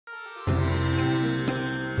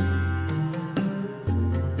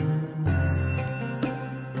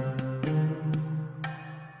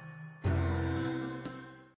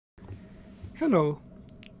Hello,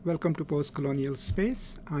 welcome to Post Colonial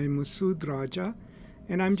Space. I'm Masood Raja,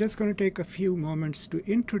 and I'm just going to take a few moments to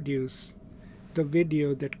introduce the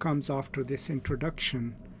video that comes after this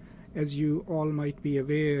introduction. As you all might be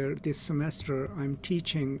aware, this semester I'm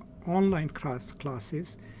teaching online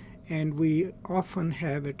classes, and we often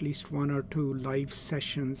have at least one or two live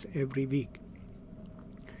sessions every week.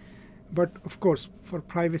 But of course, for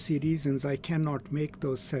privacy reasons, I cannot make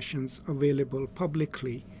those sessions available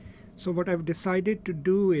publicly. So what I've decided to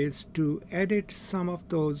do is to edit some of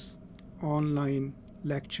those online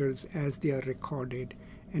lectures as they are recorded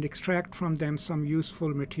and extract from them some useful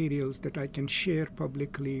materials that I can share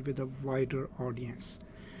publicly with a wider audience.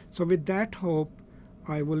 So with that hope,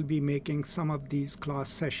 I will be making some of these class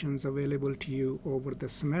sessions available to you over the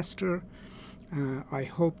semester. I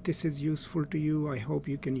hope this is useful to you. I hope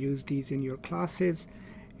you can use these in your classes,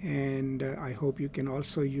 and I hope you can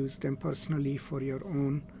also use them personally for your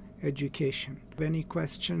own education. Any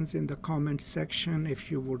questions in the comment section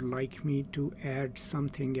if you would like me to add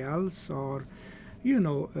something else or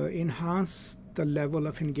enhance the level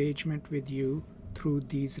of engagement with you through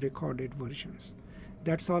these recorded versions.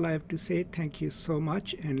 That's all I have to say. Thank you so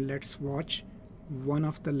much, and let's watch one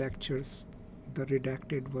of the lectures, the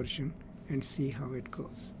redacted version, and see how it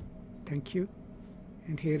goes. Thank you,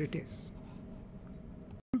 and here it is.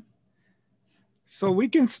 So we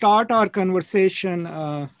can start our conversation.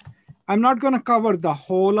 I'm not going to cover the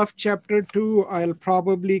whole of chapter 2. I'll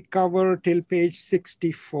probably cover till page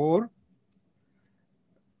 64.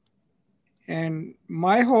 And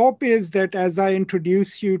my hope is that as I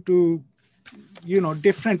introduce you to,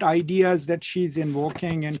 different ideas that she's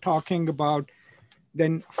invoking and talking about,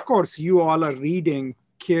 then of course you all are reading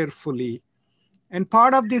carefully. And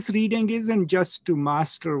part of this reading isn't just to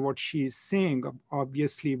master what she's saying.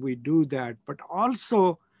 Obviously we do that, but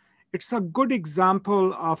also it's a good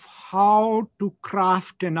example of how to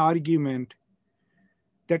craft an argument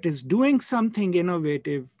that is doing something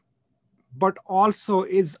innovative, but also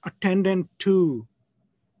is attendant to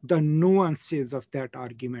the nuances of that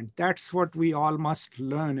argument. That's what we all must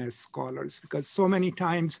learn as scholars, because so many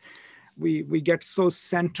times we get so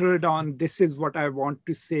centered on this is what I want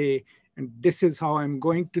to say, and this is how I'm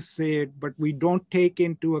going to say it, but we don't take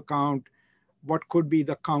into account what could be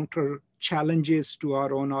the counter challenges to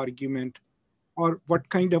our own argument, or what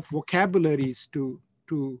kind of vocabularies to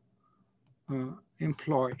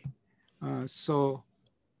employ. So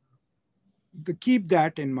keep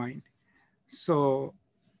that in mind. So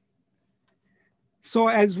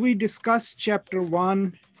as we discussed chapter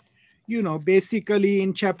 1, basically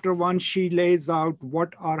in chapter 1, she lays out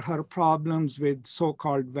what are her problems with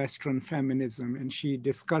so-called Western feminism, and she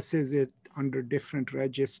discusses it under different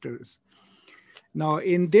registers. Now,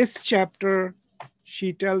 in this chapter,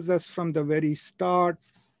 she tells us from the very start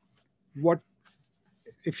what,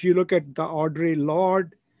 if you look at the Audre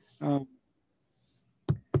Lorde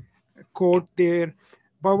quote there,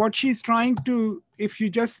 but what she's trying to, if you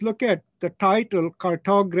just look at the title,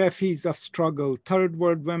 Cartographies of Struggle, Third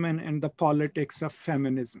World Women and the Politics of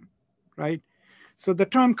Feminism, right? So the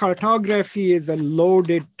term cartography is a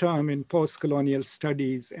loaded term in post-colonial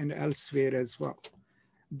studies and elsewhere as well,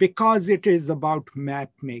 because it is about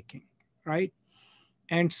map making, right?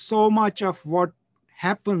 And so much of what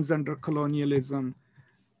happens under colonialism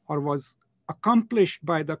or was accomplished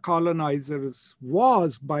by the colonizers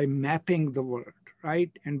was by mapping the world,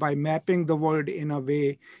 right? And by mapping the world in a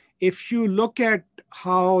way, if you look at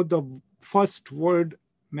how the first world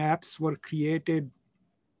maps were created,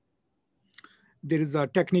 there is a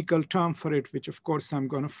technical term for it, which of course I'm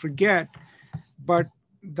going to forget, but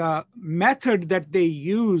the method that they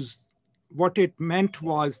used, what it meant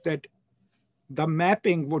was that the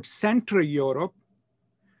mapping would center Europe,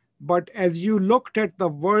 but as you looked at the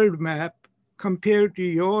world map compared to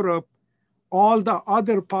Europe, all the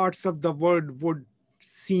other parts of the world would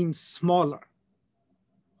seem smaller,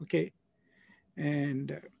 okay?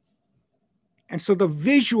 And so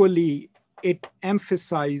visually, it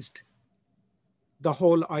emphasized the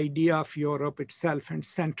whole idea of Europe itself and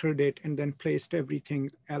centered it and then placed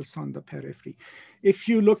everything else on the periphery. If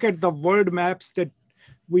you look at the world maps that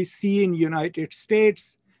we see in United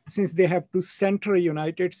States, since they have to center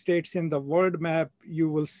United States in the world map, you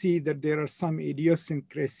will see that there are some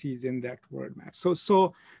idiosyncrasies in that world map.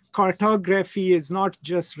 So cartography is not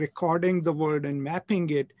just recording the world and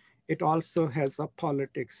mapping it, it also has a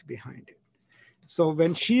politics behind it. So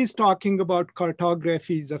when she's talking about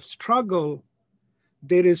cartographies of struggle,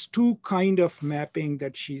 there is two kind of mapping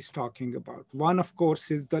that she's talking about. One, of course,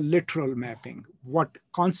 is the literal mapping. What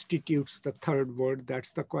constitutes the third world?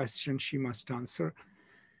 That's the question she must answer.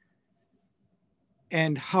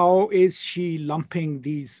 And how is she lumping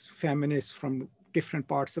these feminists from different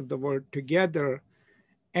parts of the world together?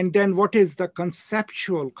 And then what is the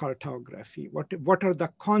conceptual cartography? What are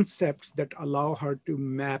the concepts that allow her to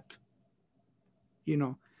map,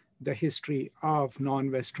 the history of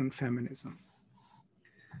non-Western feminism?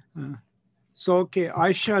 So, okay,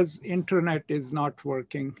 Aisha's internet is not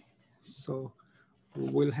working. So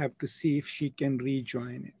we'll have to see if she can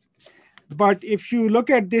rejoin it. But if you look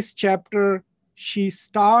at this chapter, she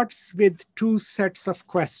starts with two sets of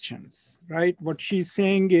questions, right? What she's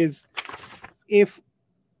saying is,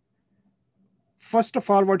 first of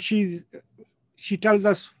all, she tells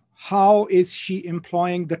us how is she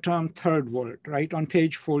employing the term third world, right, on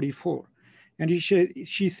page 44. And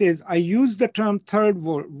she says, I use the term third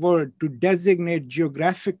world to designate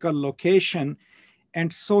geographical location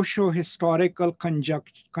and socio-historical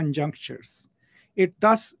conjunctures. It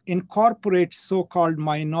thus incorporates so-called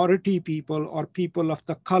minority people or people of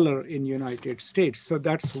the color in United States. So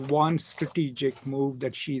that's one strategic move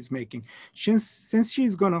that she's making. Since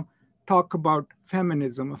she's going to talk about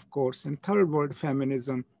feminism, of course, and third world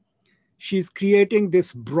feminism, she's creating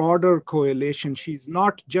this broader coalition. She's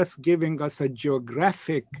not just giving us a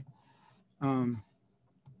geographic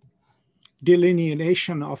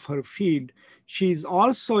delineation of her field. She's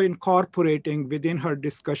also incorporating within her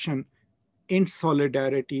discussion in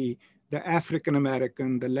solidarity the African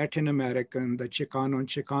American, the Latin American, the Chicano and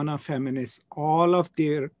Chicana feminists, all of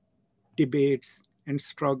their debates and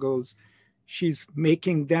struggles. She's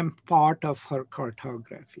making them part of her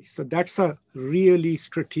cartography. So that's a really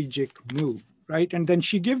strategic move, right? And then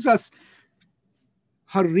she gives us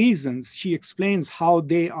her reasons. She explains how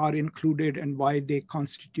they are included and why they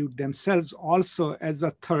constitute themselves also as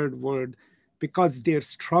a third world, because their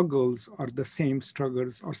struggles are the same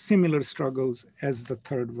struggles or similar struggles as the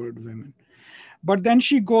third world women. But then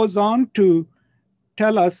she goes on to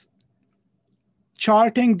tell us,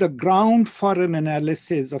 charting the ground for an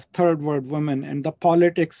analysis of third world women and the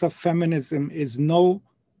politics of feminism is no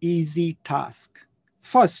easy task.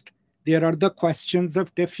 First, there are the questions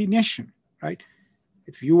of definition, right?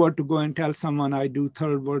 If you were to go and tell someone I do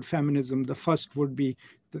third world feminism, the first would be,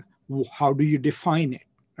 how do you define it,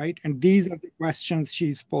 right? And these are the questions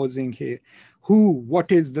she's posing here.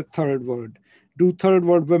 What is the third world? Do third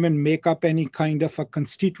world women make up any kind of a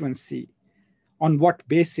constituency? On what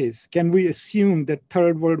basis? Can we assume that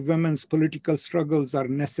third world women's political struggles are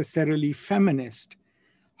necessarily feminist?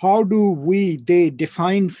 How do they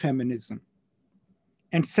define feminism?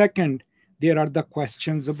 And second, there are the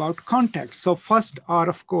questions about context. So first are,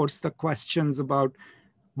 of course, the questions about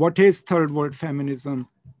what is third world feminism?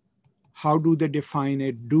 How do they define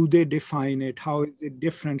it? Do they define it? How is it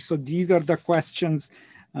different? So these are the questions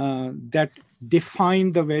that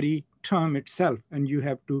define the very term itself, and you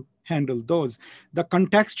have to handle those. The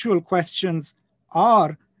contextual questions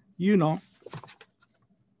are,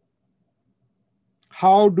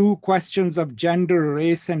 how do questions of gender,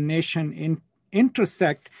 race, and nation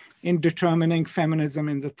intersect in determining feminism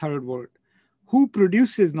in the third world? Who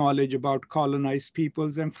produces knowledge about colonized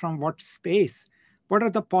peoples and from what space? What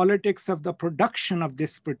are the politics of the production of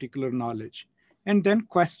this particular knowledge? And then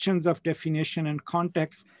questions of definition and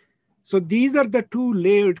context. So these are the two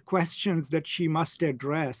layered questions that she must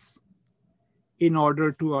address in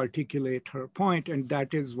order to articulate her point. And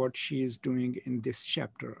that is what she is doing in this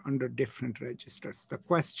chapter under different registers. The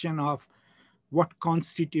question of what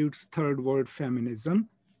constitutes third world feminism,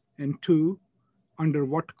 and two, under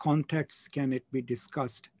what context can it be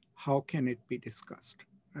discussed? How can it be discussed,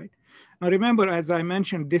 right? Now remember, as I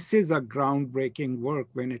mentioned, this is a groundbreaking work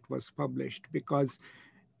when it was published, because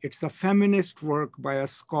it's a feminist work by a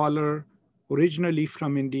scholar originally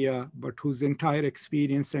from India, but whose entire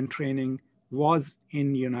experience and training was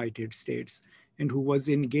in the United States, and who was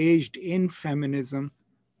engaged in feminism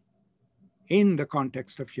in the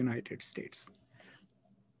context of United States.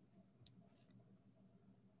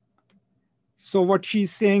 So what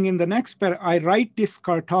she's saying in the next paragraph, I write this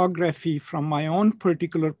cartography from my own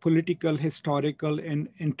particular political, historical, and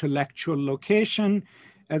intellectual location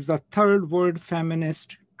as a third world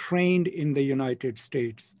feminist trained in the United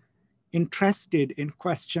States, interested in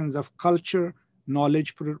questions of culture,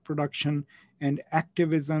 knowledge production, and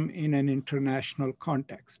activism in an international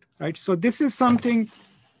context, right? So this is something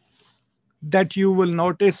that you will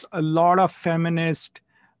notice a lot of feminist,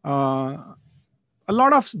 a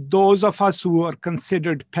lot of those of us who are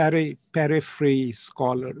considered periphery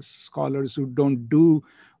scholars who don't do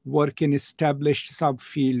work in established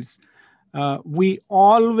subfields, we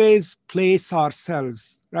always place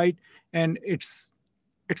ourselves, right? And it's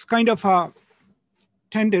kind of a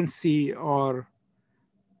tendency or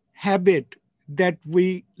habit that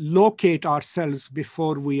we locate ourselves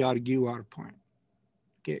before we argue our point.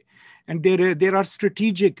 Okay. And there are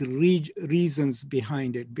strategic reasons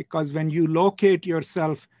behind it, because when you locate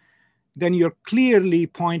yourself, then you're clearly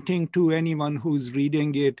pointing to anyone who's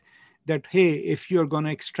reading it that, hey, if you're going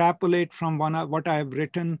to extrapolate from what I've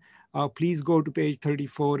written, please go to page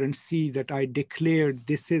 34 and see that I declared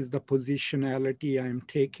this is the positionality I'm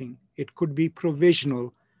taking. It could be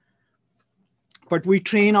provisional, but we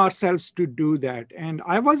train ourselves to do that. And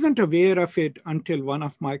I wasn't aware of it until one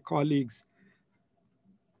of my colleagues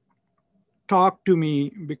talked to me,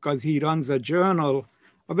 because he runs a journal,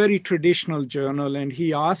 a very traditional journal. And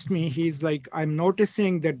he asked me, he's like, I'm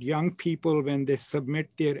noticing that young people, when they submit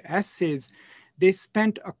their essays, they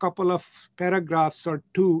spent a couple of paragraphs or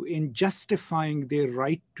two in justifying their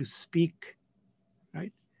right to speak,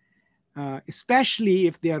 right? Especially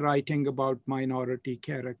if they are writing about minority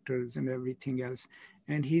characters and everything else.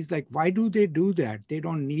 And he's like, why do they do that? They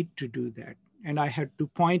don't need to do that. And I had to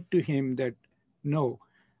point to him that, no,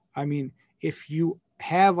 I mean, if you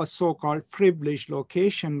have a so-called privileged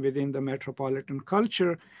location within the metropolitan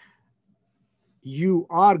culture, you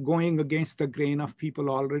are going against the grain of people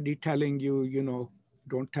already telling you, you know,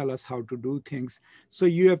 don't tell us how to do things. So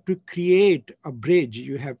you have to create a bridge.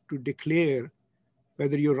 You have to declare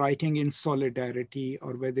whether you're writing in solidarity,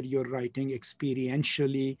 or whether you're writing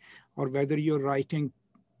experientially, or whether you're writing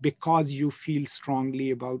because you feel strongly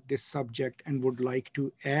about this subject and would like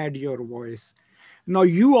to add your voice. Now,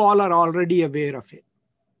 you all are already aware of it,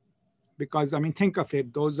 because, I mean, think of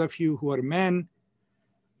it. Those of you who are men,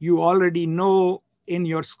 you already know in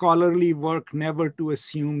your scholarly work never to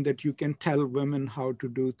assume that you can tell women how to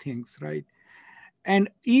do things, right? And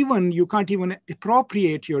even you can't even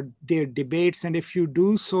appropriate their debates. And if you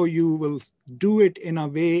do so, you will do it in a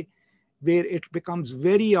way where it becomes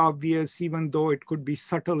very obvious, even though it could be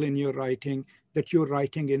subtle in your writing, that you're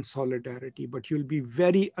writing in solidarity. But you'll be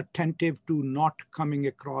very attentive to not coming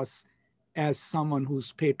across as someone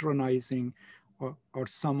who's patronizing, or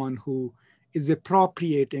someone who is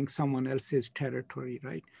appropriating someone else's territory,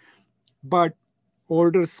 right? But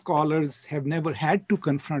older scholars have never had to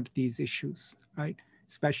confront these issues, right?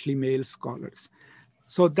 Especially male scholars.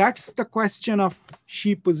 So that's the question of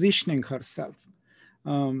she positioning herself.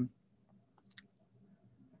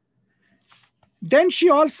 Then she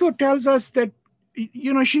also tells us that,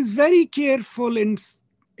 you know, she's very careful in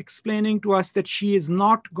explaining to us that she is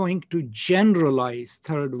not going to generalize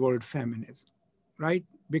third world feminism, right?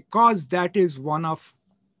 Because that is one of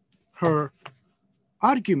her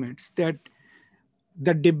arguments, that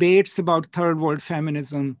the debates about third world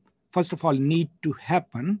feminism, first of all, need to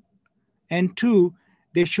happen. And two,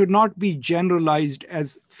 they should not be generalized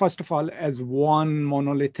as, first of all, as one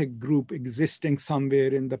monolithic group existing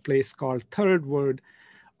somewhere in the place called third world,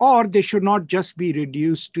 or they should not just be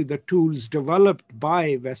reduced to the tools developed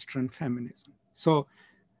by Western feminism. So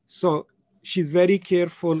she's very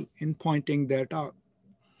careful in pointing that out.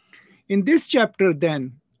 In this chapter,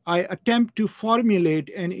 then, I attempt to formulate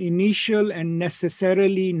an initial and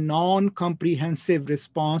necessarily non-comprehensive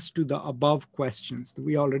response to the above questions.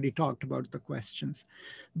 We already talked about the questions.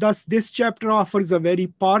 Thus, this chapter offers a very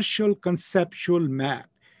partial conceptual map.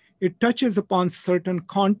 It touches upon certain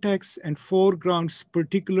contexts and foregrounds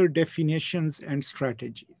particular definitions and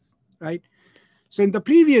strategies, right? So in the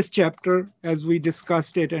previous chapter, as we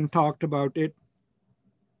discussed it and talked about it,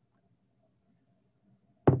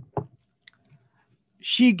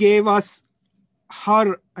 she gave us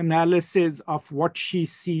her analysis of what she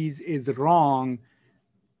sees is wrong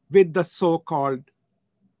with the so-called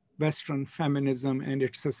Western feminism and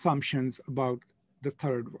its assumptions about the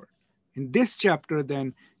third world. In this chapter,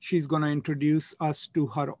 then, she's going to introduce us to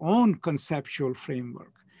her own conceptual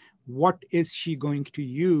framework. What is she going to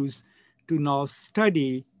use to now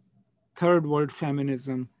study third world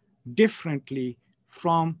feminism differently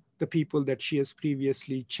from the people that she has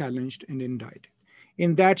previously challenged and indicted?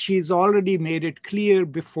 In that, she's already made it clear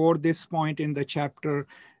before this point in the chapter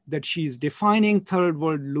that she's defining third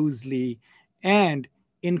world loosely and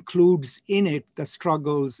includes in it the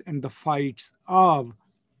struggles and the fights of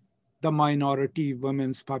the minority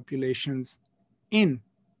women's populations in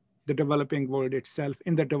the developing world itself,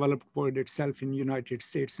 in the developed world itself, in United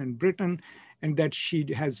States and Britain, and that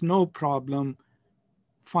she has no problem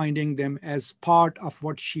finding them as part of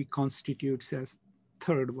what she constitutes as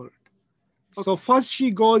third world. Okay. So first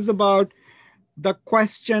she goes about the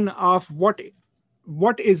question of what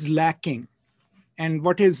is lacking. And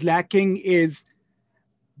what is lacking is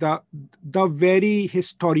the very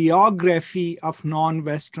historiography of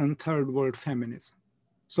non-Western third world feminism.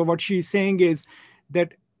 So what she's saying is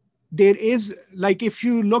that there is, like, if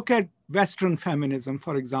you look at Western feminism,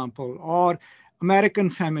 for example, or American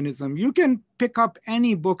feminism. You can pick up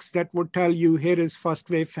any books that would tell you, here is first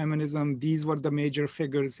wave feminism, these were the major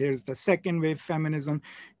figures, here's the second wave feminism,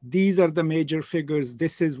 these are the major figures,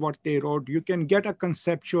 this is what they wrote. You can get a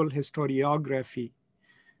conceptual historiography,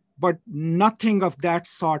 but nothing of that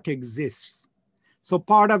sort exists. So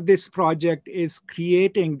part of this project is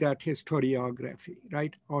creating that historiography,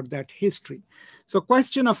 right, or that history. So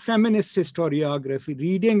question of feminist historiography,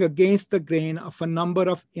 reading against the grain of a number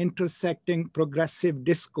of intersecting progressive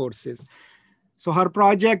discourses. So her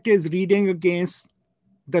project is reading against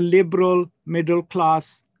the liberal, middle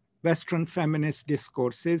class, Western feminist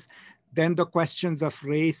discourses, then the questions of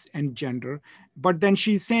race and gender. But then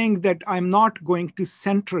she's saying that I'm not going to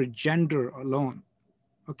center gender alone.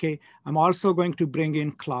 Okay, I'm also going to bring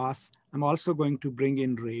in class. I'm also going to bring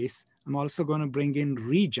in race. I'm also going to bring in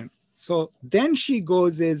region. So then she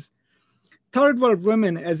goes is third world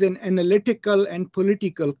women as an analytical and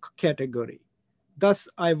political category. Thus,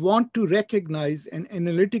 I want to recognize and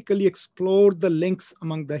analytically explore the links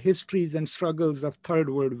among the histories and struggles of third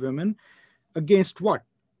world women against what?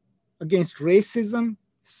 Against racism,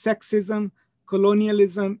 sexism,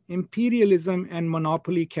 colonialism, imperialism, and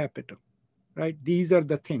monopoly capital. Right? These are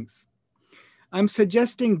the things. I'm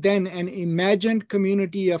suggesting then an imagined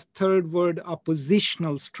community of third world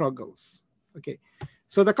oppositional struggles. Okay.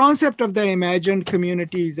 So the concept of the imagined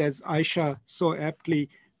communities, as Aisha so aptly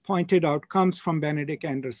pointed out, comes from Benedict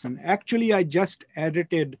Anderson. Actually, I just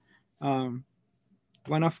edited one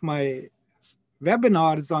of my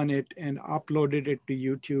webinars on it and uploaded it to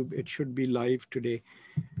YouTube. It should be live today.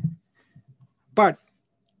 But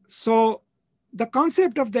so the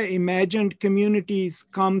concept of the imagined communities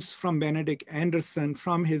comes from Benedict Anderson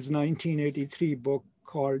from his 1983 book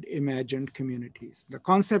called Imagined Communities. The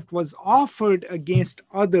concept was offered against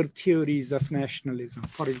other theories of nationalism,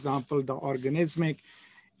 for example, the organismic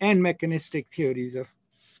and mechanistic theories of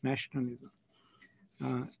nationalism.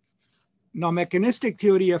 Now, mechanistic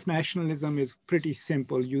theory of nationalism is pretty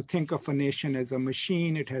simple. You think of a nation as a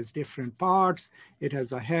machine. It has different parts. It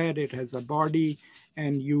has a head. It has a body.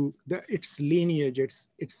 And its lineage,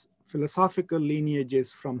 its philosophical lineage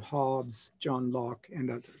is from Hobbes, John Locke, and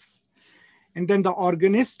others. And then the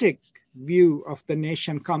organistic view of the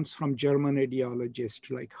nation comes from German ideologists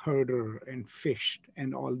like Herder and Fichte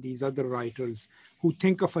and all these other writers who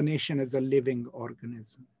think of a nation as a living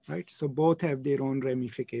organism, right? So both have their own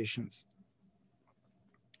ramifications.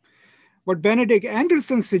 What Benedict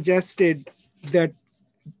Anderson suggested that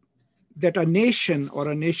a nation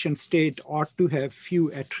or a nation state ought to have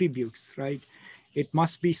few attributes, right? It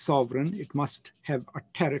must be sovereign, it must have a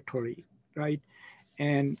territory, right?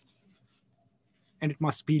 And it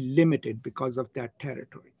must be limited because of that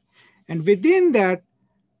territory. And within that,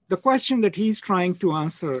 the question that he's trying to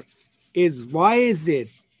answer is, why is it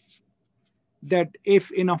that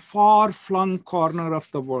if in a far-flung corner of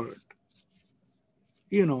the world,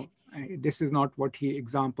 this is not what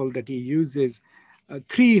example that he uses,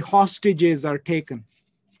 3 hostages are taken,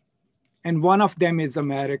 and one of them is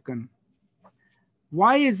American.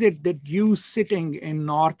 Why is it that you sitting in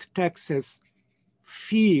North Texas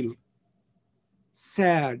feel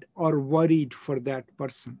sad or worried for that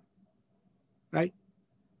person, right?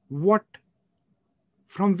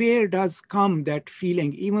 From where does come that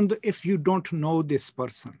feeling, even though if you don't know this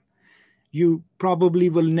person, you probably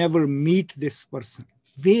will never meet this person.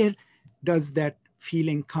 Where does that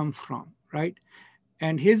feeling come from, right?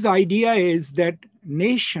 And his idea is that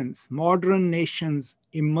nations, modern nations,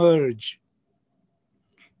 emerge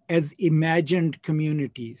as imagined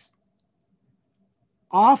communities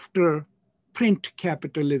after print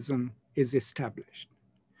capitalism is established.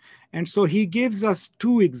 And so he gives us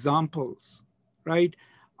 2 examples, right,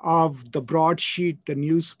 of the broadsheet, the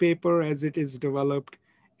newspaper as it is developed,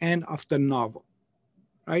 and of the novel,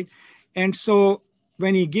 right? And so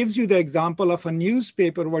when he gives you the example of a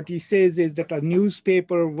newspaper, what he says is that a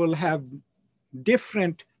newspaper will have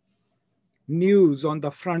different news on the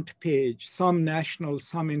front page, some national,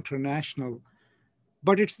 some international.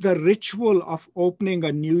 But it's the ritual of opening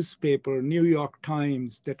a newspaper, New York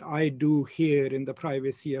Times, that I do here in the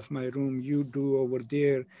privacy of my room, you do over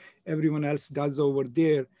there, everyone else does over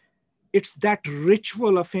there. It's that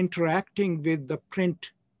ritual of interacting with the print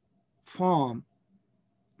form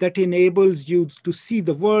that enables you to see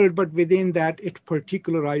the world, but within that, it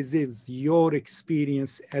particularizes your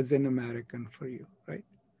experience as an American for you, right?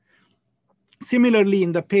 Similarly,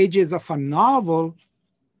 in the pages of a novel,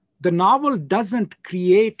 the novel doesn't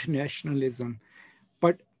create nationalism,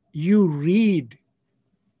 but you read,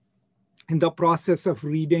 in the process of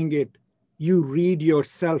reading it, you read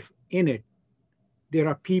yourself in it. There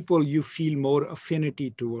are people you feel more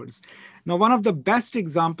affinity towards. Now, one of the best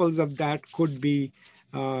examples of that could be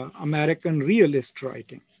American realist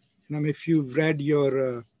writing. If you've read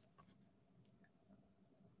your,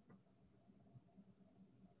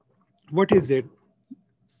 what is it?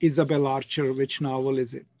 Isabel Archer, which novel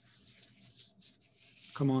is it?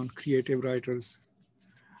 Come on, creative writers.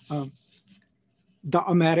 The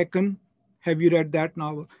American, have you read that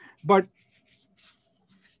novel? But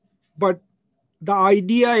the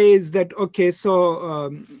idea is that, okay,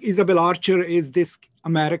 so Isabel Archer is this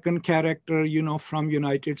American character, from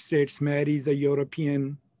United States, marries a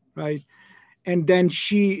European, right? And then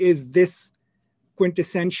she is this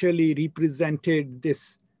quintessentially represented,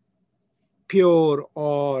 this pure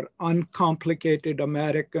or uncomplicated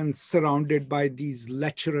American surrounded by these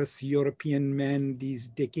lecherous European men, these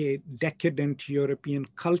decadent European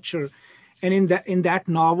culture. And in that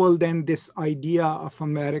novel, then this idea of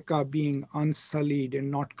America being unsullied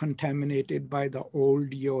and not contaminated by the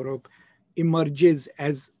old Europe emerges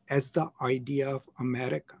as the idea of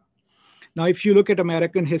America. Now, if you look at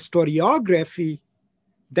American historiography,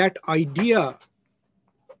 that idea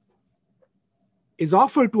is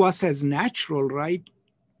offered to us as natural, right?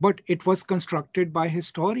 But it was constructed by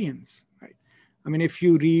historians, right? I mean, if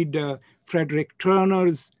you read Frederick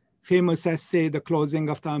Turner's famous essay, The Closing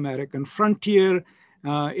of the American Frontier,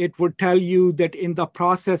 it would tell you that in the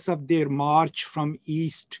process of their march from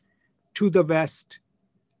east to the west,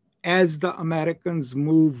 as the Americans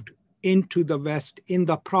moved into the West, in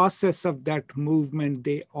the process of that movement,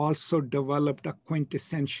 they also developed a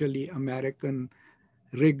quintessentially American,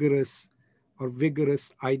 rigorous or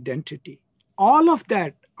vigorous identity. All of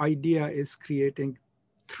that idea is creating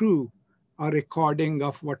through a recording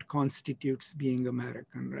of what constitutes being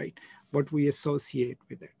American, right? What we associate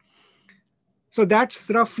with it. So that's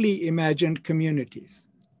roughly imagined communities,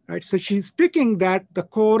 right? So she's picking that, the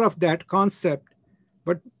core of that concept,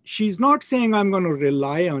 but she's not saying I'm going to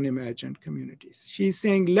rely on imagined communities. She's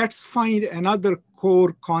saying, let's find another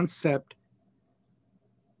core concept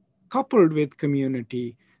coupled with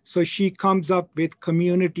community. So she comes up with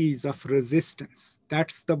communities of resistance.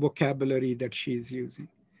 That's the vocabulary that she's using.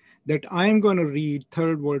 That I'm going to read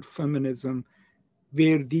third world feminism,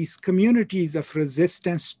 where these communities of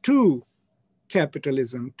resistance to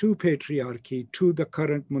capitalism, to patriarchy, to the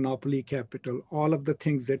current monopoly capital, all of the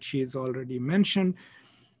things that she has already mentioned,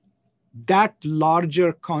 that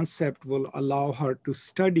larger concept will allow her to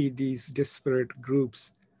study these disparate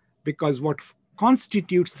groups, because what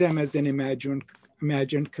constitutes them as an imagined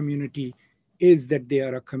community is that they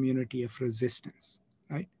are a community of resistance,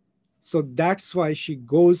 right? So that's why she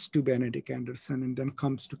goes to Benedict Anderson and then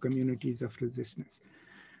comes to communities of resistance.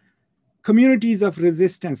 Communities of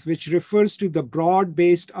resistance, which refers to the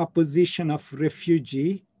broad-based opposition of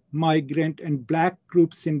refugee, migrant, and Black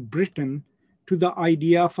groups in Britain to the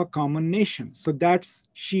idea of a common nation. So that's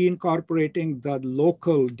she incorporating the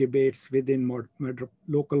local debates within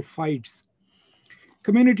local fights.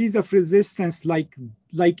 Communities of resistance, like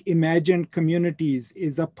imagined communities,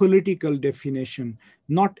 is a political definition,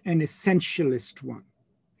 not an essentialist one.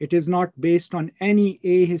 It is not based on any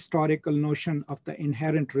ahistorical notion of the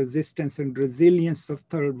inherent resistance and resilience of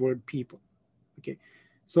third world people. Okay,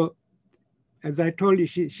 so as I told you,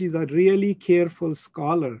 she's a really careful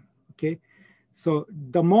scholar. Okay, so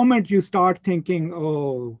the moment you start thinking,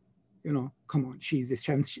 oh, come on, she's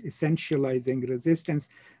essentializing resistance,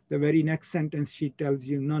 the very next sentence she tells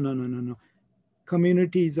you, no.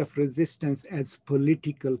 Communities of resistance as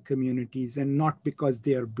political communities, and not because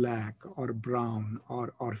they are Black or brown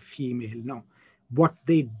or female. No, what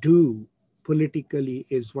they do politically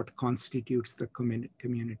is what constitutes the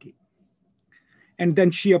community. And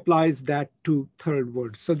then she applies that to third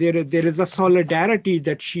world. So there is a solidarity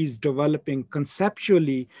that she's developing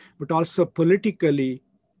conceptually, but also politically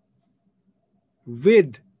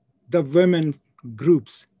with the women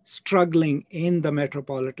groups struggling in the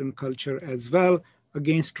metropolitan culture as well,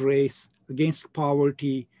 against race, against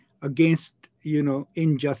poverty, against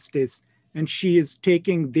injustice. And she is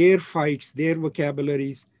taking their fights, their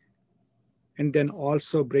vocabularies, and then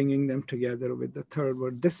also bringing them together with the third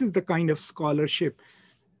world. This is the kind of scholarship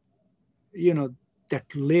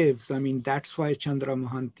that lives. I mean, that's why Chandra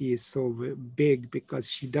Mohanty is so big, because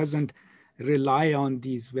she doesn't rely on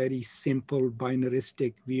these very simple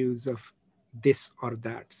binaristic views of this or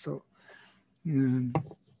that. So,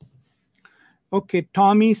 okay,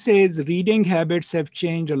 Tommy says reading habits have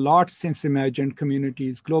changed a lot since imagined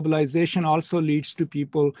communities. Globalization also leads to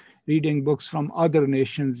people reading books from other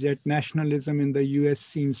nations, yet nationalism in the US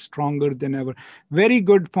seems stronger than ever. Very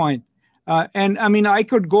good point. And I mean, I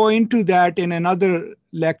could go into that in another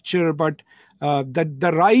lecture, but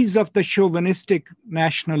the rise of the chauvinistic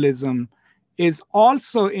nationalism is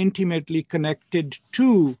also intimately connected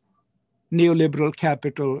to neoliberal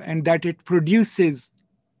capital, and that it produces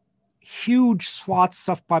huge swaths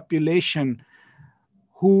of population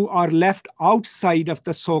who are left outside of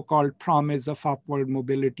the so-called promise of upward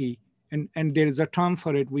mobility. And there is a term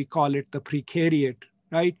for it, we call it the precariat,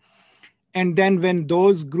 right? And then when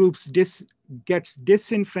those groups gets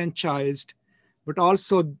disenfranchised, but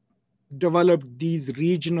also develop these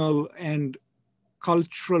regional and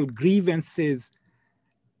cultural grievances,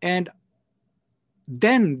 and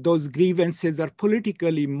then those grievances are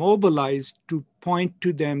politically mobilized to point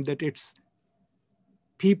to them that it's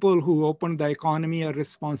people who opened the economy are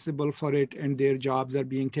responsible for it, and their jobs are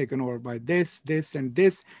being taken over by this, and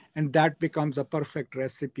this, and that becomes a perfect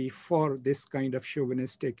recipe for this kind of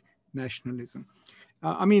chauvinistic nationalism.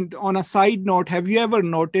 I mean, on a side note, have you ever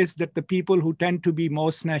noticed that the people who tend to be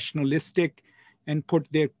most nationalistic and put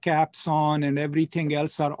their caps on and everything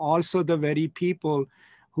else are also the very people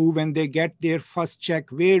who, when they get their first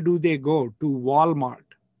check, where do they go? To Walmart,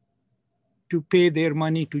 to pay their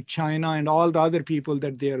money to China and all the other people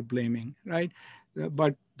that they are blaming, right?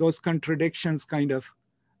 But those contradictions kind of,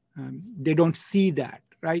 they don't see that,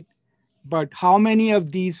 right? But how many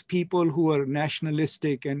of these people who are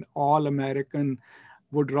nationalistic and all American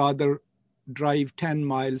would rather drive 10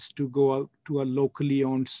 miles to go out to a locally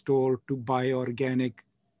owned store to buy organic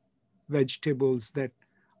vegetables that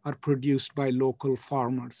are produced by local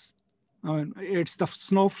farmers? I mean, it's the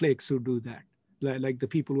snowflakes who do that, like the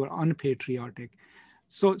people who are unpatriotic.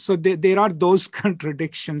 So there are those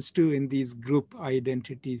contradictions too in these group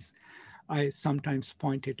identities. I sometimes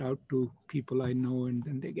point it out to people I know, and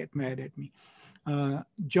then they get mad at me.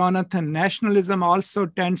 Jonathan, nationalism also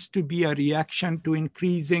tends to be a reaction to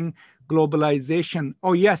increasing globalization.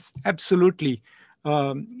 Oh, yes, absolutely.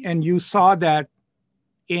 And you saw that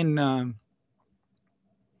in, of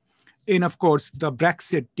course, the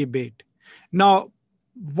Brexit debate. Now,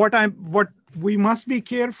 what we must be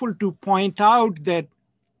careful to point out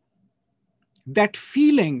that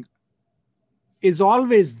feeling is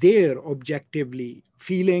always there objectively,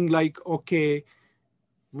 feeling like, okay,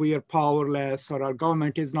 we are powerless or our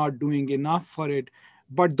government is not doing enough for it.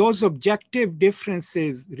 But those objective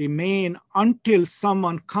differences remain until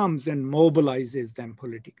someone comes and mobilizes them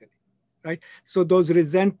politically, right? So those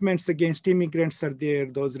resentments against immigrants are there,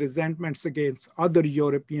 those resentments against other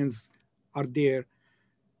Europeans are there,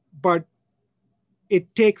 but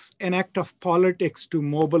it takes an act of politics to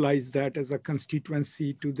mobilize that as a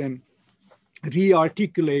constituency to then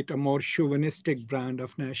re-articulate a more chauvinistic brand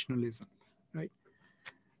of nationalism, right?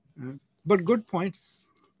 But good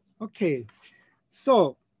points. Okay,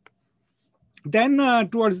 so then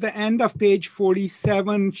towards the end of page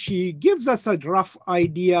 47, she gives us a rough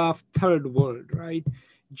idea of third world, right?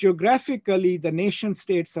 Geographically, the nation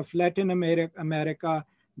states of Latin America,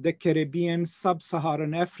 the Caribbean,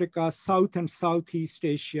 Sub-Saharan Africa, South and Southeast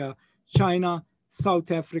Asia, China,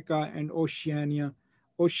 South Africa, and Oceania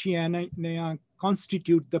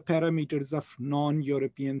constitute the parameters of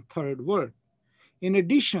non-European third world. In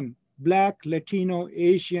addition, Black, Latino,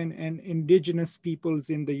 Asian, and indigenous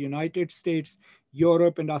peoples in the United States,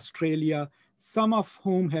 Europe, and Australia, some of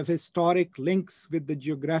whom have historic links with the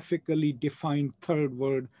geographically defined third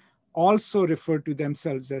world, also refer to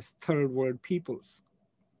themselves as third world peoples.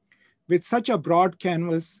 With such a broad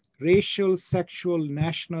canvas, racial, sexual,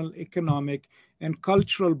 national, economic, and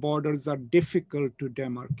cultural borders are difficult to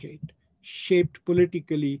demarcate, shaped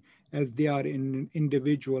politically as they are in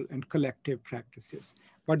individual and collective practices.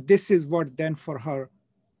 But this is what then for her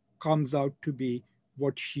comes out to be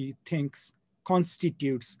what she thinks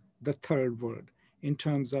constitutes the third world in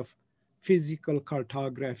terms of physical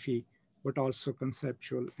cartography, but also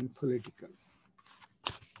conceptual and political.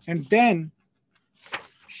 And then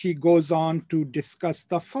she goes on to discuss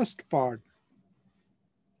the first part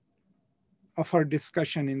of her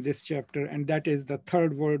discussion in this chapter, and that is the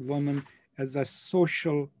third world woman as a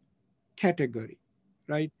social category,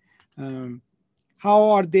 right? How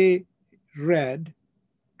are they read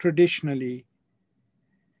traditionally?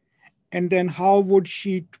 And then how would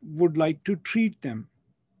she would like to treat them?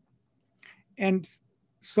 And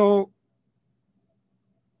so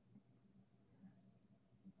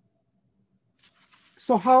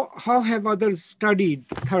how have others studied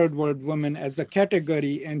third world women as a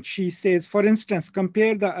category? And she says, for instance,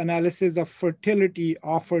 compare the analysis of fertility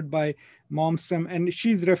offered by Momsen, and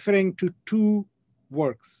she's referring to two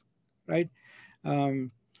works, right?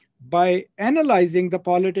 By analyzing the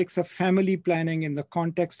politics of family planning in the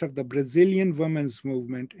context of the Brazilian women's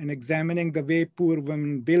movement and examining the way poor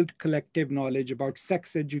women build collective knowledge about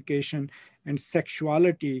sex education and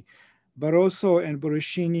sexuality, Barroso and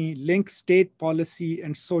Borrachini link state policy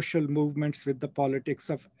and social movements with the politics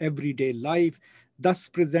of everyday life, thus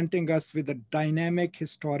presenting us with a dynamic,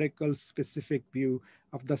 historical, specific view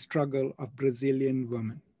of the struggle of Brazilian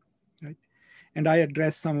women. Right? And I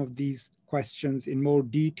address some of these questions in more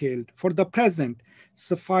detail. For the present,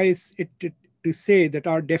 suffice it to say that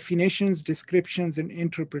our definitions, descriptions, and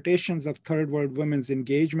interpretations of third world women's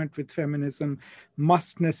engagement with feminism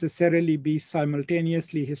must necessarily be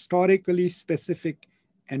simultaneously historically specific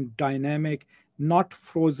and dynamic, not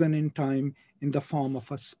frozen in time in the form of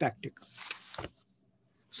a spectacle.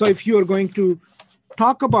 So if you are going to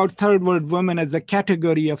talk about third world women as a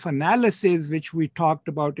category of analysis, which we talked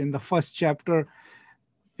about in the first chapter,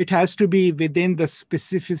 it has to be within the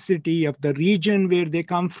specificity of the region where they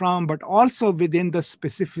come from, but also within the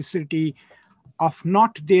specificity of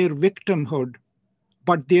not their victimhood,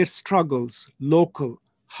 but their struggles, local.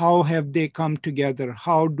 How have they come together?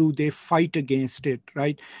 How do they fight against it,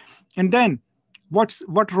 right? And then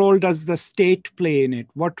what role does the state play in it?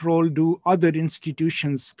 What role do other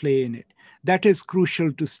institutions play in it? That is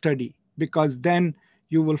crucial to study, because then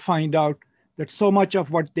you will find out that so much of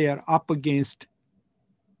what they are up against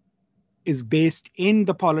is based in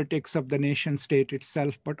the politics of the nation state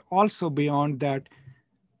itself, but also beyond that,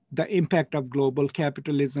 the impact of global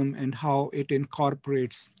capitalism and how it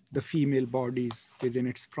incorporates the female bodies within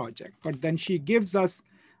its project. But then she gives us,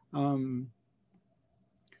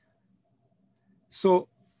 so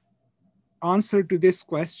answer to this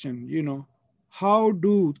question, how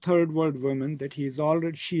do third world women that she's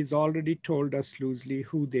already told us loosely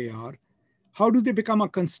who they are, how do they become a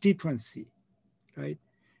constituency, right?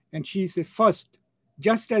 And she said, first,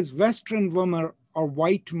 just as Western women or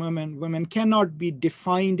white women cannot be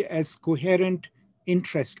defined as coherent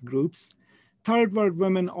interest groups, third world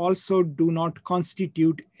women also do not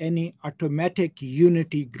constitute any automatic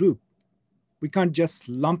unity group. We can't just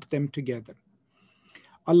lump them together.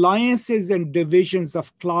 Alliances and divisions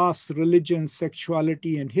of class, religion,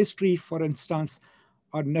 sexuality, and history, for instance,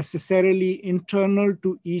 are necessarily internal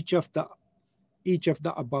to each of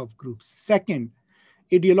the above groups. Second,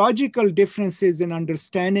 ideological differences in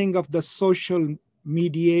understanding of the social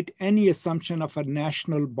mediate any assumption of a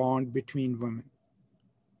national bond between women.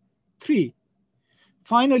 Three,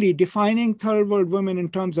 finally, defining third world women in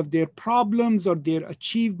terms of their problems or their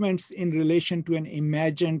achievements in relation to an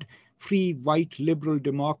imagined free white liberal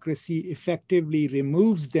democracy effectively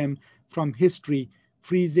removes them from history,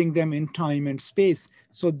 freezing them in time and space.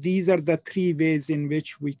 So these are the three ways in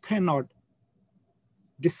which we cannot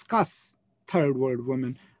discuss third world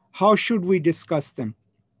women. How should we discuss them?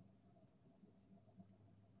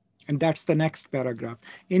 And that's the next paragraph.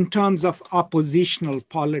 In terms of oppositional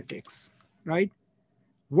politics, right?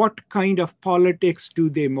 What kind of politics do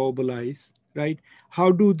they mobilize, right?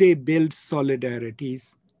 How do they build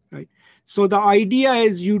solidarities, right? So the idea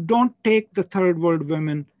is you don't take the third world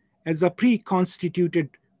women as a pre-constituted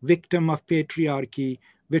victim of patriarchy,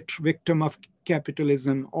 victim of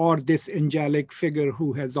capitalism, or this angelic figure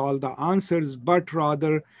who has all the answers, but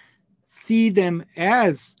rather see them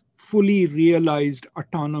as fully realized,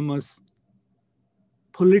 autonomous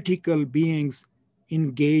political beings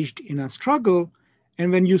engaged in a struggle.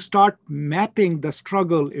 And when you start mapping the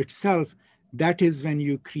struggle itself, that is when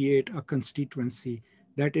you create a constituency.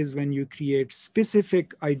 That is when you create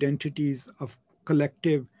specific identities of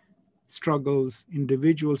collective struggles,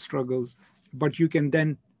 individual struggles, but you can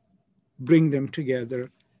then bring them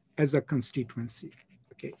together as a constituency.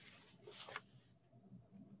 Okay.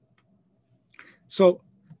 So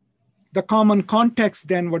the common context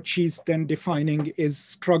then, what she's then defining is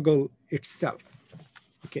struggle itself.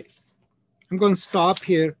 Okay. I'm going to stop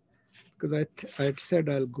here because I had said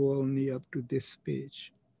I'll go only up to this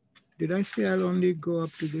page. Did I say I'll only go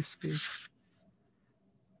up to this page?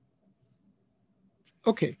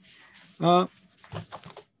 Okay.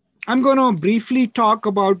 I'm going to briefly talk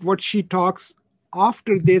about what she talks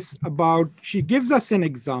after this about. She gives us an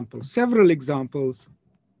example, several examples.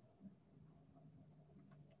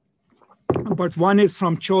 But one is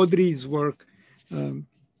from Chaudhry's work,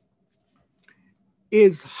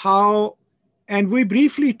 is how, and we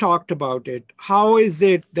briefly talked about it, how is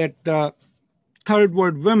it that the third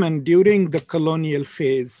world women during the colonial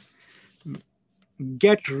phase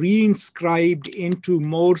get reinscribed into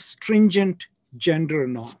more stringent gender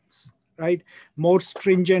norms, right? More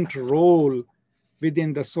stringent role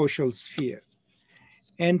within the social sphere.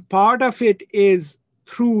 And part of it is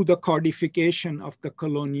through the codification of the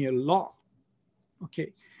colonial law.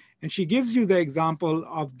 Okay, and she gives you the example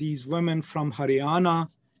of these women from Haryana,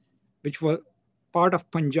 which were part of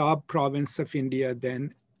Punjab province of India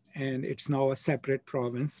then, and it's now a separate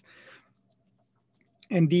province.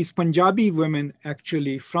 And these Punjabi women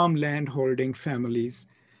actually from landholding families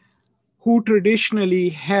who traditionally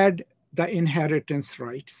had the inheritance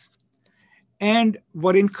rights and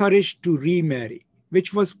were encouraged to remarry,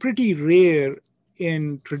 which was pretty rare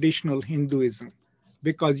in traditional Hinduism,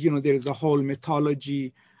 because there is a whole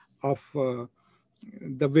mythology of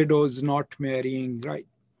the widows not marrying, right?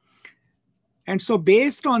 And so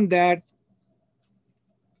based on that,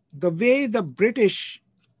 the way the British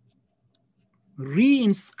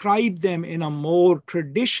reinscribe them in a more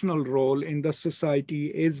traditional role in the society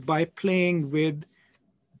is by playing with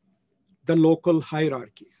the local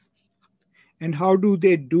hierarchies. And how do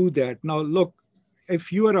they do that? Now, look,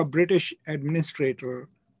 if you are a British administrator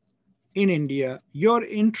in India, your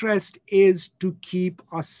interest is to keep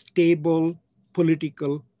a stable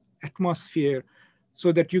political atmosphere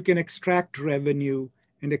so that you can extract revenue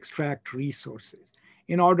and extract resources.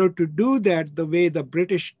 In order to do that, the way the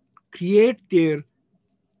British create their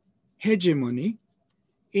hegemony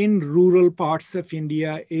in rural parts of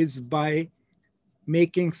India is by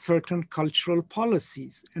making certain cultural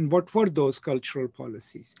policies. And what were those cultural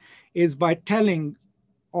policies? Is by telling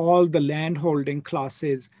all the landholding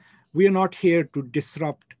classes, we are not here to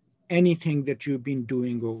disrupt anything that you've been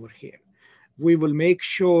doing over here. We will make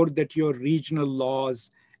sure that your regional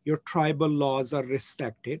laws, your tribal laws are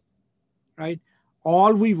respected, right?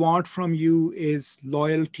 All we want from you is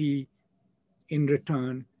loyalty in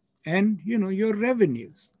return and your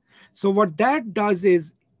revenues. So what that does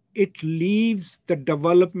is it leaves the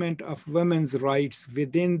development of women's rights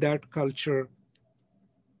within that culture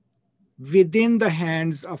within the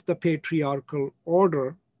hands of the patriarchal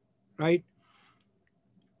order, right?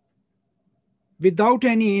 Without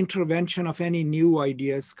any intervention of any new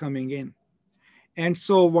ideas coming in. And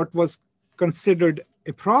so what was considered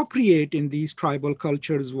appropriate in these tribal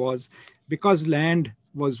cultures was, because land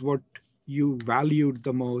was what you valued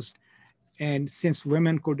the most, and since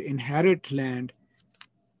women could inherit land,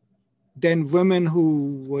 then women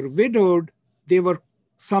who were widowed, they were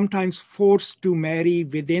sometimes forced to marry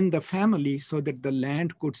within the family so that the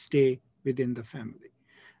land could stay within the family.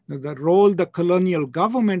 Now, the role the colonial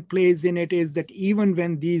government plays in it is that even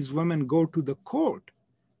when these women go to the court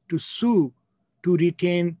to sue to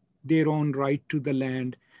retain their own right to the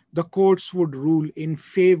land, the courts would rule in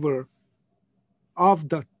favor of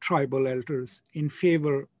the tribal elders, in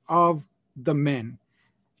favor of the men,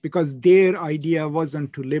 because their idea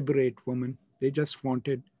wasn't to liberate women. They just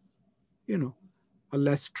wanted, a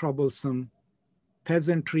less troublesome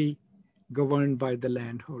peasantry governed by the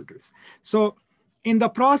landholders. So in the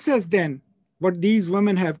process then, what these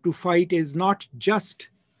women have to fight is not just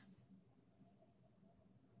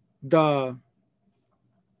the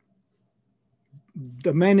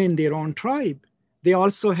men in their own tribe, they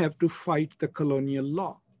also have to fight the colonial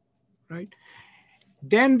law, right?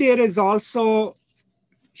 Then there is also,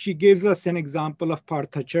 she gives us an example of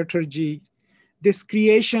Partha Chatterjee, this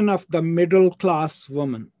creation of the middle class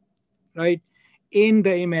woman, right? In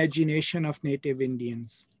the imagination of Native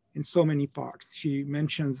Indians in so many parts. She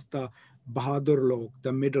mentions the Bahadur Lok,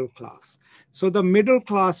 the middle class. So the middle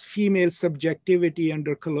class female subjectivity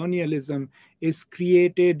under colonialism is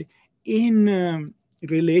created in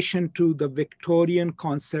relation to the Victorian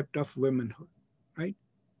concept of womanhood, right?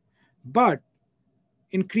 But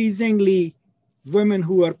increasingly, women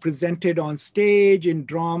who are presented on stage in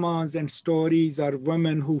dramas and stories are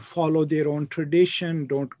women who follow their own tradition,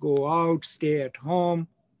 don't go out, stay at home,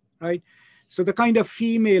 right? So the kind of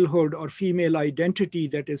femalehood or female identity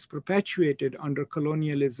that is perpetuated under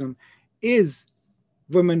colonialism is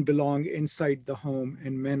women belong inside the home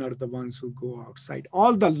and men are the ones who go outside.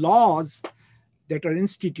 All the laws that are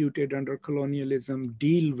instituted under colonialism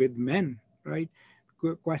deal with men, right?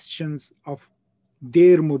 Questions of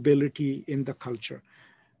their mobility in the culture.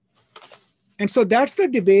 And so that's the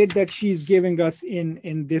debate that she's giving us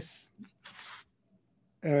in this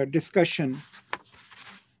discussion.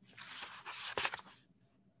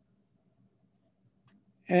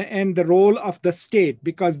 And the role of the state,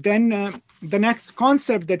 because then the next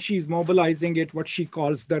concept that she's mobilizing it, what she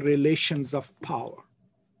calls the relations of power.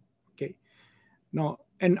 Okay. Now,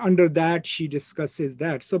 and under that, she discusses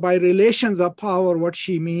that. So by relations of power, what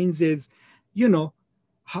she means is,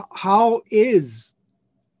 how is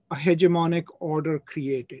a hegemonic order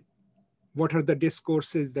created? What are the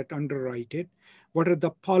discourses that underwrite it? What are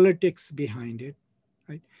the politics behind it,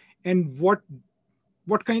 right? And what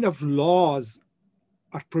kind of laws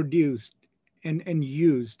are produced and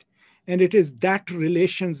used. And it is that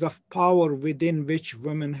relations of power within which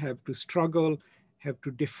women have to struggle, have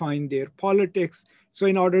to define their politics. So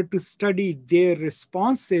in order to study their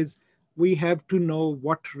responses, we have to know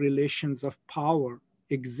what relations of power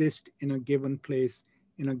exist in a given place,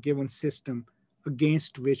 in a given system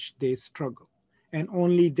against which they struggle. And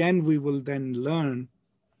only then we will then learn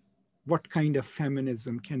what kind of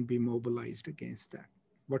feminism can be mobilized against that,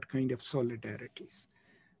 what kind of solidarities.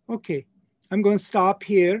 Okay, I'm going to stop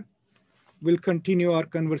here. We'll continue our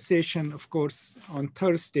conversation, of course, on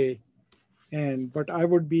Thursday. But I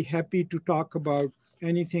would be happy to talk about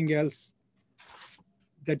anything else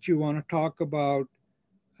that you want to talk about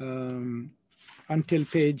until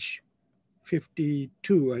page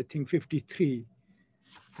 52, I think 53.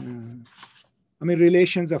 I mean,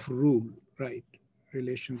 relations of rule, right?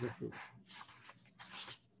 Relations of rule.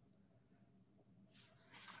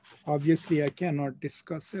 Obviously, I cannot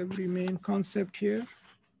discuss every main concept here.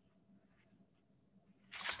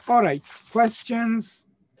 All right, questions?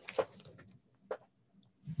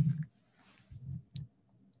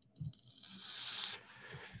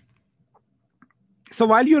 So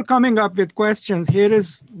while you're coming up with questions, here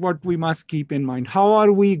is what we must keep in mind. How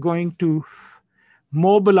are we going to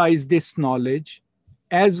mobilize this knowledge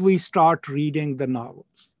as we start reading the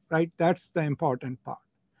novels, right? That's the important part.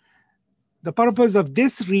 The purpose of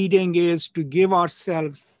this reading is to give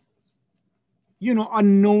ourselves, a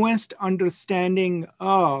nuanced understanding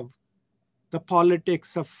of the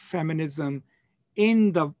politics of feminism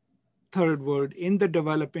in the third world, in the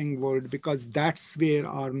developing world, because that's where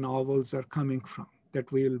our novels are coming from,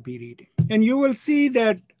 that we will be reading. And you will see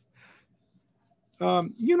that,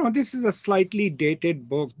 this is a slightly dated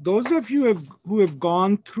book. Those of you who have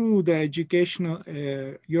gone through the educational,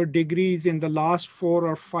 your degrees in the last 4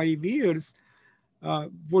 or 5 years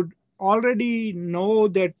would already know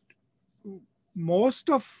that most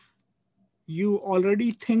of you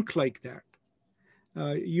already think like that.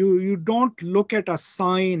 You don't look at a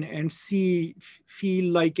sign and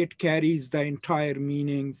feel like it carries the entire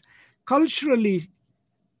meanings. Culturally,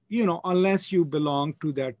 unless you belong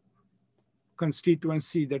to that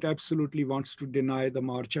constituency that absolutely wants to deny the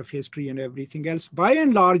march of history and everything else, by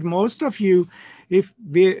and large, most of you, if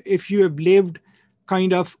you have lived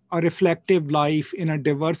kind of a reflective life in a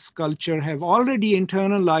diverse culture, have already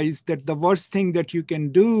internalized that the worst thing that you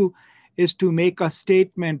can do is to make a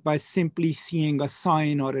statement by simply seeing a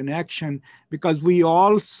sign or an action, because we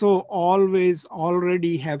also always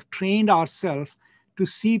already have trained ourselves to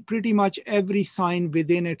see pretty much every sign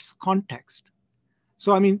within its context.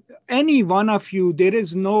 So, I mean, any one of you, there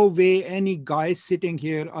is no way any guy sitting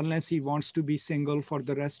here, unless he wants to be single for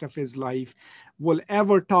the rest of his life, will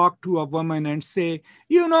ever talk to a woman and say,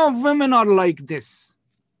 women are like this.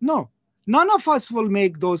 No, none of us will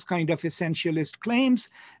make those kind of essentialist claims,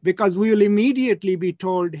 because we will immediately be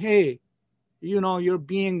told, hey, you're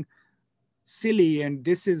being silly and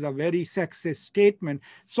this is a very sexist statement.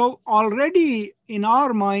 So already in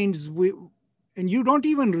our minds, and you don't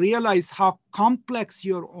even realize how complex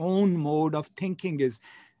your own mode of thinking is.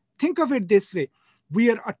 Think of it this way. We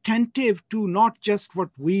are attentive to not just what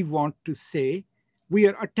we want to say. We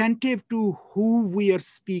are attentive to who we are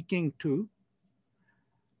speaking to.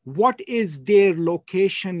 What is their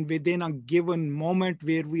location within a given moment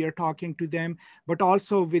where we are talking to them, but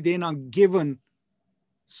also within a given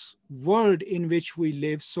world in which we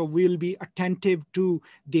live. So we'll be attentive to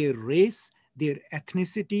their race, their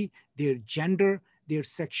ethnicity, their gender, their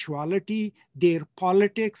sexuality, their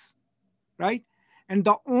politics, right? And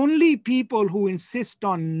the only people who insist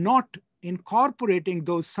on not incorporating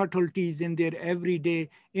those subtleties in their everyday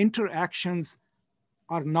interactions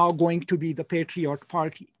are now going to be the Patriot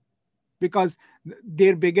Party, because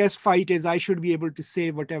their biggest fight is, I should be able to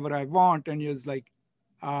say whatever I want. And it's like,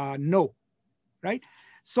 no, right?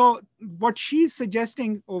 So what she's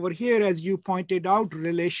suggesting over here, as you pointed out,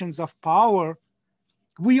 relations of power,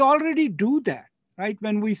 we already do that, right?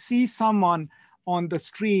 When we see someone on the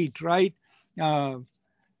street, right,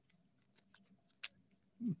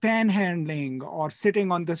 panhandling or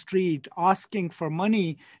sitting on the street asking for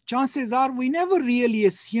money, chances are we never really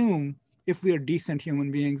assume, if we are decent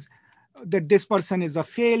human beings, that this person is a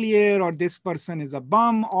failure or this person is a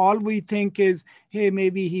bum. All we think is, hey,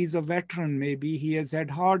 maybe he's a veteran, maybe he has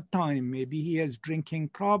had hard time, maybe he has drinking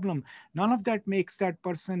problem. None of that makes that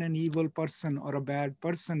person an evil person or a bad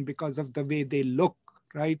person because of the way they look,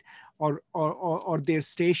 right? Or their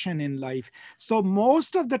station in life. So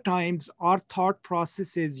most of the times our thought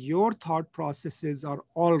processes, your thought processes are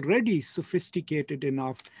already sophisticated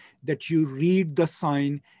enough that you read the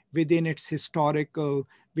sign within its historical,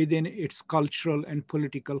 within its cultural and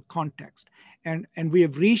political context. And we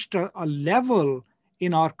have reached a level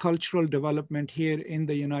in our cultural development here in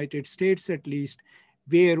the United States, at least,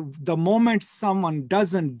 where the moment someone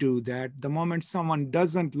doesn't do that, the moment someone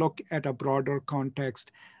doesn't look at a broader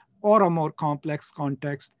context or a more complex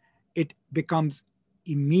context, it becomes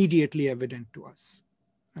immediately evident to us,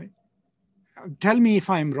 right? Tell me if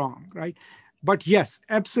I'm wrong, right? But yes,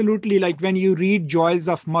 absolutely. Like when you read Joys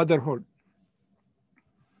of Motherhood,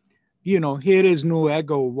 here is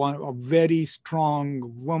Newego, a very strong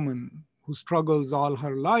woman who struggles all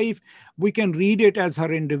her life. We can read it as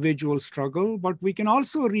her individual struggle, but we can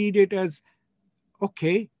also read it as,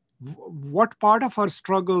 okay, what part of her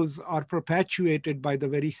struggles are perpetuated by the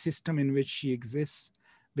very system in which she exists,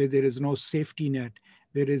 where there is no safety net,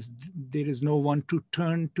 there is no one to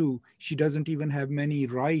turn to. She doesn't even have many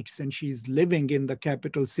rights, and she's living in the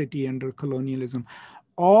capital city under colonialism.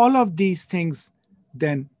 All of these things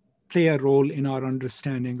then play a role in our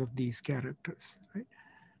understanding of these characters. Right?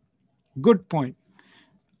 Good point.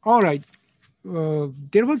 All right.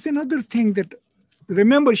 There was another thing that,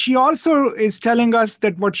 remember, she also is telling us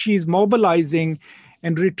that what she's mobilizing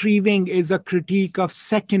and retrieving is a critique of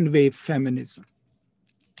second wave feminism.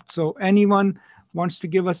 So anyone wants to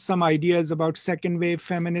give us some ideas about second wave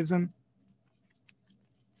feminism?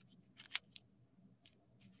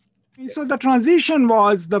 So the transition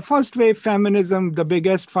was the first wave feminism. The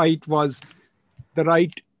biggest fight was the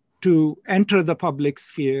right to enter the public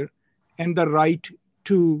sphere and the right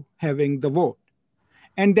to having the vote.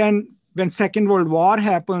 And then when Second World War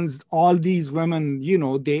happens, all these women,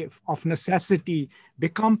 they of necessity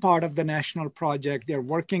become part of the national project. They're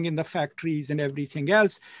working in the factories and everything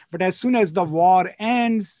else. But as soon as the war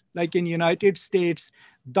ends, like in United States,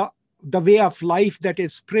 the way of life that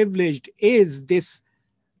is privileged is this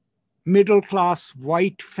middle-class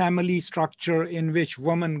white family structure in which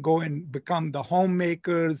women go and become the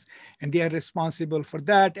homemakers, and they are responsible for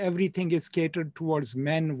that. Everything is catered towards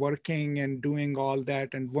men working and doing all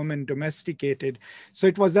that, and women domesticated. So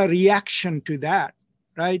it was a reaction to that,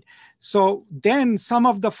 right? So then some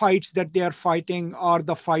of the fights that they are fighting are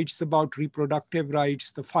the fights about reproductive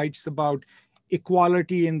rights, the fights about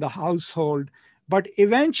equality in the household. But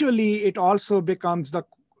eventually it also becomes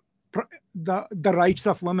the rights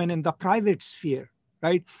of women in the private sphere,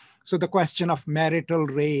 right? So the question of marital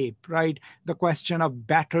rape, right? The question of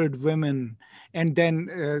battered women. And then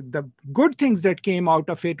the good things that came out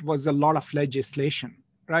of it was a lot of legislation,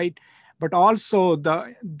 right? But also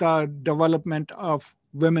the development of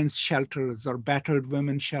women's shelters or battered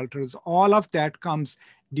women's shelters. All of that comes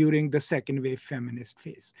during the second wave feminist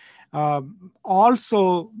phase.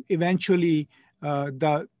 Also, eventually,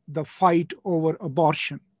 the fight over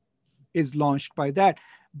abortion is launched by that.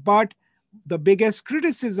 But the biggest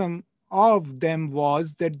criticism of them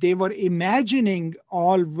was that they were imagining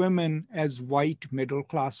all women as white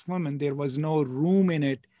middle-class women. There was no room in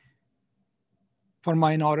it for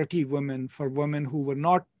minority women, for women who were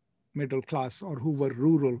not middle class or who were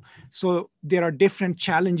rural. So there are different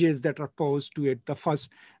challenges that are posed to it. The first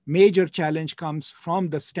major challenge comes from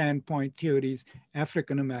the standpoint theories,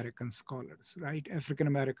 African-American scholars, right?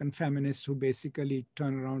 African-American feminists who basically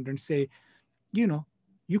turn around and say,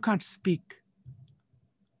 you can't speak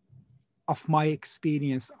of my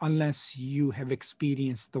experience unless you have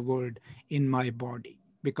experienced the world in my body,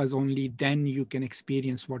 because only then you can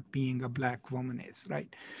experience what being a Black woman is, right?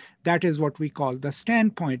 That is what we call the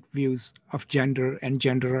standpoint views of gender and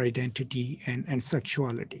gender identity and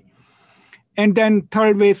sexuality. And then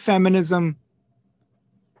third wave feminism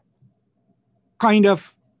kind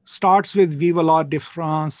of starts with Vive la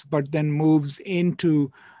différence, but then moves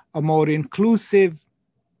into a more inclusive,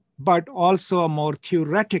 but also a more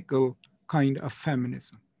theoretical kind of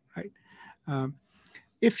feminism, right?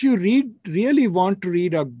 If you really want to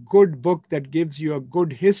read a good book that gives you a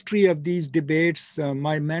good history of these debates,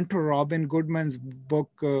 my mentor Robin Goodman's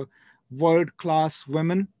book, World Class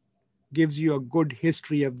Women, gives you a good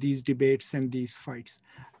history of these debates and these fights.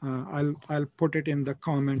 I'll put it in the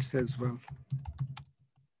comments as well.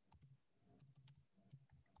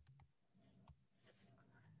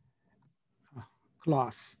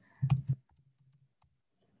 Class.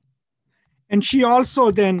 And she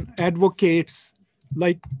also then advocates,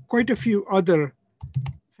 like quite a few other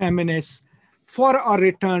feminists, for a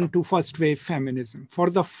return to first wave feminism, for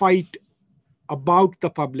the fight about the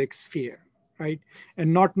public sphere, right?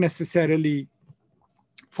 And not necessarily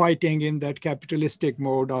fighting in that capitalistic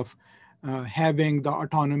mode of having the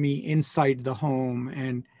autonomy inside the home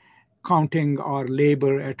and counting our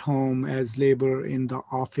labor at home as labor in the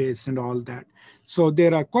office and all that. So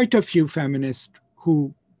there are quite a few feminists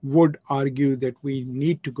who would argue that we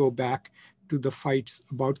need to go back to the fights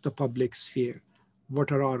about the public sphere.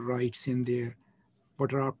 What are our rights in there?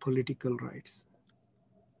 What are our political rights?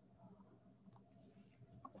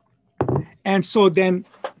 And so then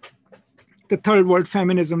the third world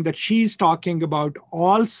feminism that she's talking about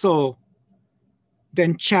also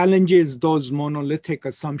then challenges those monolithic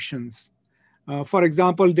assumptions. For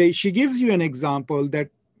example, she gives you an example that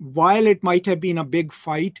while it might have been a big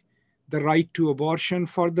fight, the right to abortion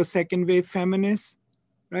for the second wave feminists,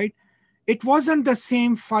 right? It wasn't the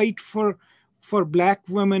same fight for Black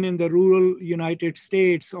women in the rural United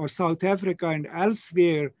States or South Africa and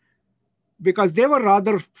elsewhere, because they were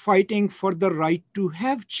rather fighting for the right to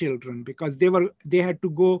have children, because they had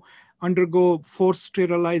to undergo forced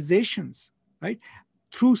sterilizations, right,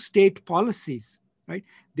 through state policies, right?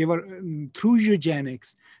 They were through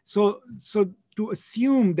eugenics. So to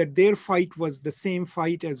assume that their fight was the same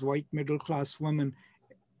fight as white middle class women,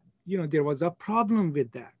 there was a problem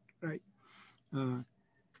with that, right?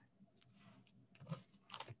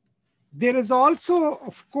 There is also,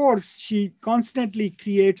 of course, she constantly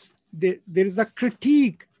creates, there is a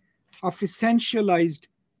critique of essentialized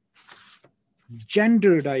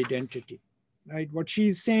gendered identity, right? What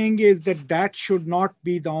she's saying is that should not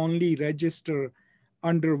be the only register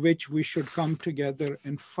under which we should come together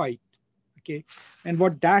and fight, okay? And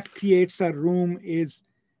what that creates a room is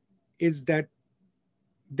that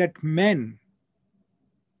men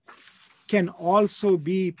can also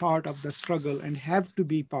be part of the struggle and have to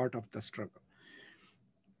be part of the struggle.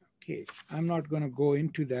 Okay, I'm not going to go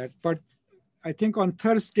into that, but I think on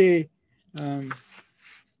Thursday,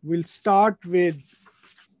 we'll start with,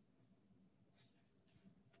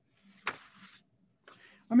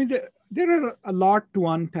 I mean, there are a lot to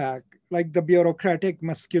unpack, like the bureaucratic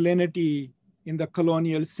masculinity in the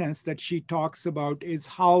colonial sense that she talks about is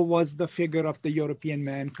how was the figure of the European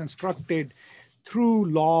man constructed through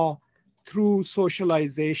law, through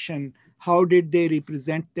socialization, how did they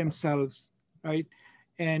represent themselves, right?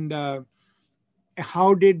 And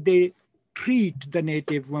how did they treat the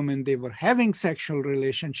native women? They were having sexual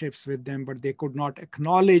relationships with them, but they could not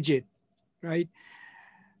acknowledge it, right?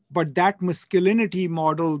 But that masculinity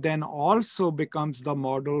model then also becomes the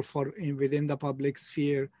model within the public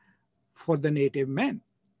sphere for the native men,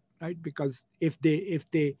 right? Because if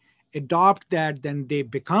they adopt that, then they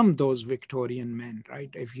become those Victorian men, right?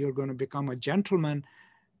 If you're going to become a gentleman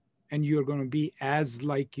and you're going to be as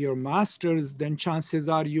like your masters, then chances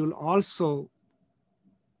are you'll also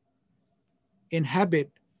inhabit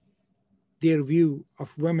their view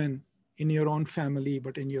of women in your own family,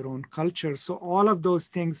 but in your own culture. So all of those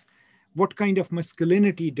things, what kind of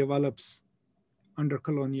masculinity develops under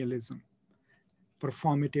colonialism,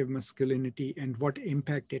 performative masculinity, and what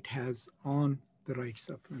impact it has on the rights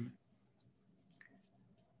of women.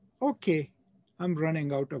 Okay, I'm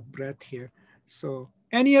running out of breath here. So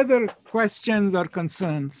any other questions or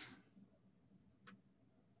concerns?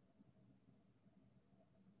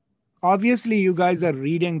 Obviously, you guys are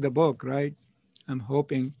reading the book, right? I'm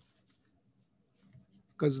hoping,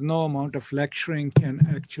 because no amount of lecturing can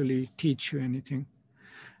actually teach you anything.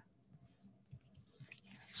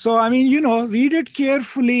 So, I mean, read it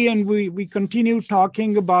carefully and we continue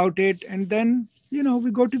talking about it. And then,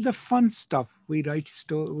 we go to the fun stuff. We read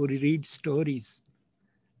stories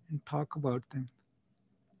and talk about them.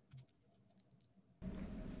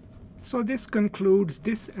 So this concludes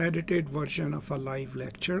this edited version of a live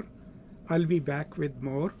lecture. I'll be back with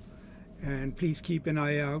more. And please keep an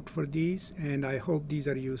eye out for these. And I hope these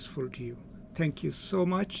are useful to you. Thank you so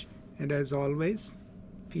much. And as always,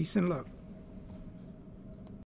 peace and love.